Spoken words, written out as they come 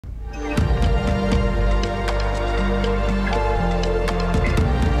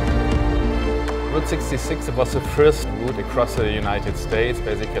Route 66 was the first route across the United States,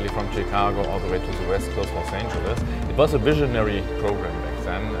 basically from Chicago all the way to the west coast, Los Angeles. It was a visionary program back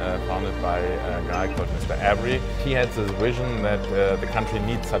then, founded by a guy called Mr. Avery. He had this vision that the country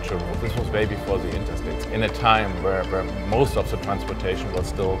needs such a route. This was way before the interstates, in a time where most of the transportation was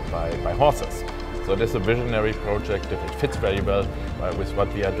still by horses. So this is a visionary project. It fits very well with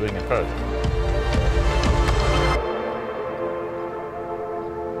what we are doing at Faraday.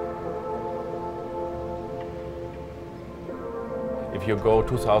 If you go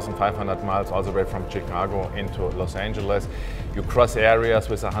 2,500 miles all the way from Chicago into Los Angeles, you cross areas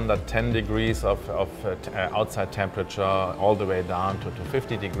with 110 degrees of outside temperature all the way down to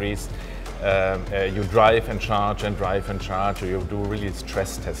 50 degrees. You drive and charge and drive and charge. You do really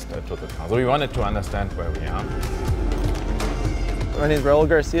stress test to the car. So we wanted to understand where we are. My name is Raul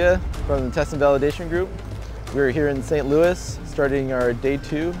Garcia from the Test and Validation Group. We're here in St. Louis, starting our day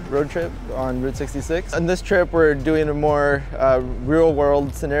 2 road trip on Route 66. On this trip, we're doing a more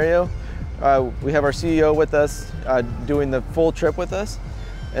real-world scenario. We have our CEO with us, doing the full trip with us.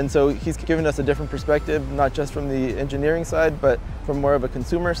 And so he's giving us a different perspective, not just from the engineering side, but from more of a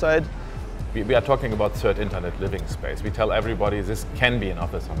consumer side. We are talking about third internet living space. We tell everybody this can be an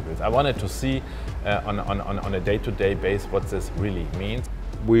office on wheels. I wanted to see on a day-to-day basis what this really means.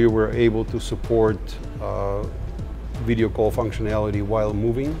 We were able to support video call functionality while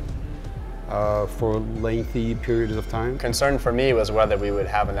moving for lengthy periods of time. Concern for me was whether we would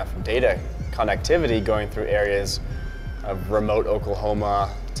have enough data connectivity going through areas of remote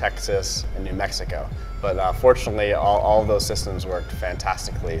Oklahoma, Texas, and New Mexico. But fortunately, all of those systems worked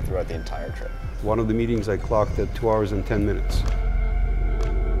fantastically throughout the entire trip. One of the meetings I clocked at 2 hours and 10 minutes.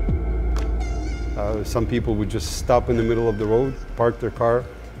 Some people would just stop in the middle of the road, park their car,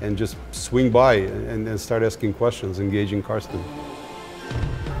 and just swing by and start asking questions, engaging Karsten.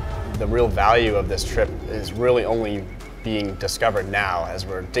 The real value of this trip is really only being discovered now as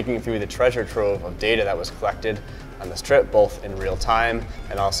we're digging through the treasure trove of data that was collected on this trip, both in real time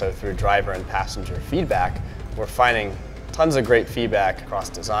and also through driver and passenger feedback. We're finding tons of great feedback across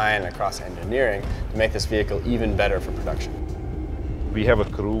design, across engineering to make this vehicle even better for production. We have a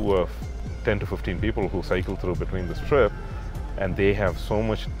crew of 10 to 15 people who cycle through between this trip, and they have so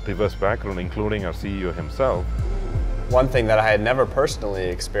much diverse background, including our CEO himself. One thing that I had never personally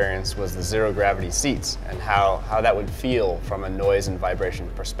experienced was the zero-gravity seats and how that would feel from a noise and vibration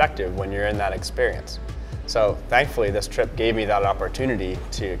perspective when you're in that experience. So thankfully, this trip gave me that opportunity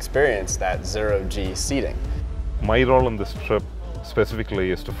to experience that zero-G seating. My role in this trip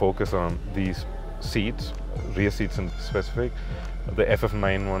specifically is to focus on these seats, rear seats in specific. The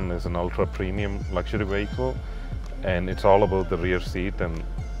FF91 is an ultra-premium luxury vehicle, and it's all about the rear seat and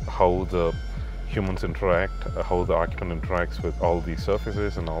how the humans interact, how the occupant interacts with all these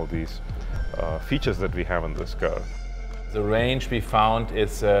surfaces and all these features that we have in this car. The range we found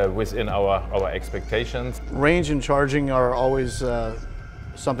is within our expectations. Range and charging are always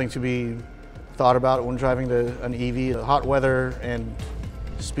something to be thought about when driving an EV. The hot weather and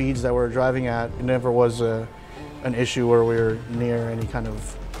speeds that we're driving at, it never was an issue where we were near any kind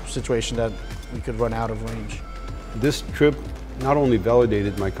of situation that we could run out of range. This trip not only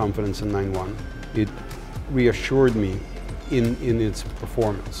validated my confidence in 9.1, it reassured me in its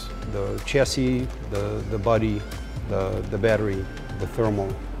performance. The chassis, the body, the battery, the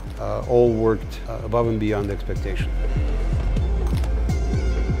thermal, all worked above and beyond expectation.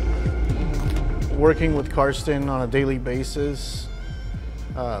 Working with Karsten on a daily basis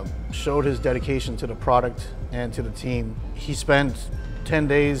showed his dedication to the product and to the team. He spent 10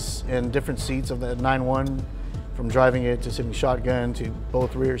 days in different seats of the 9.1, from driving it to sitting shotgun to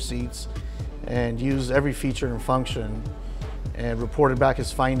both rear seats, and used every feature and function and reported back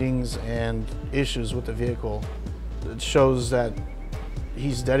his findings and issues with the vehicle. It shows that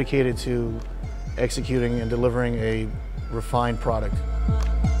he's dedicated to executing and delivering a refined product.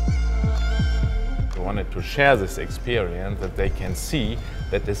 We wanted to share this experience that they can see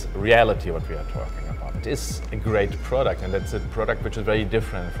that this reality what we are talking about. It is a great product, and it's a product which is very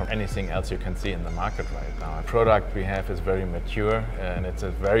different from anything else you can see in the market right now. The product we have is very mature, and it's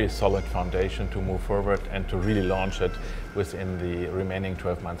a very solid foundation to move forward and to really launch it within the remaining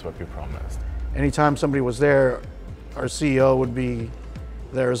 12 months what we promised. Anytime somebody was there, our CEO would be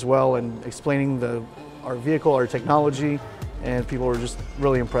there as well and explaining our vehicle, our technology, and people were just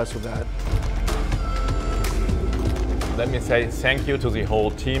really impressed with that. Let me say thank you to the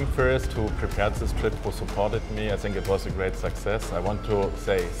whole team first who prepared this trip, who supported me. I think it was a great success. I want to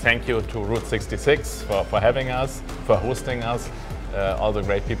say thank you to Route 66 for having us, for hosting us, all the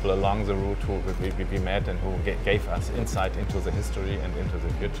great people along the route who we met and who gave us insight into the history and into the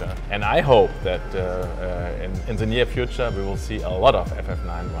future. And I hope that in the near future we will see a lot of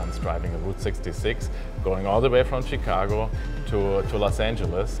FF91s driving a Route 66, going all the way from Chicago to Los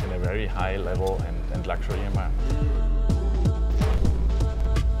Angeles in a very high level and luxury environment.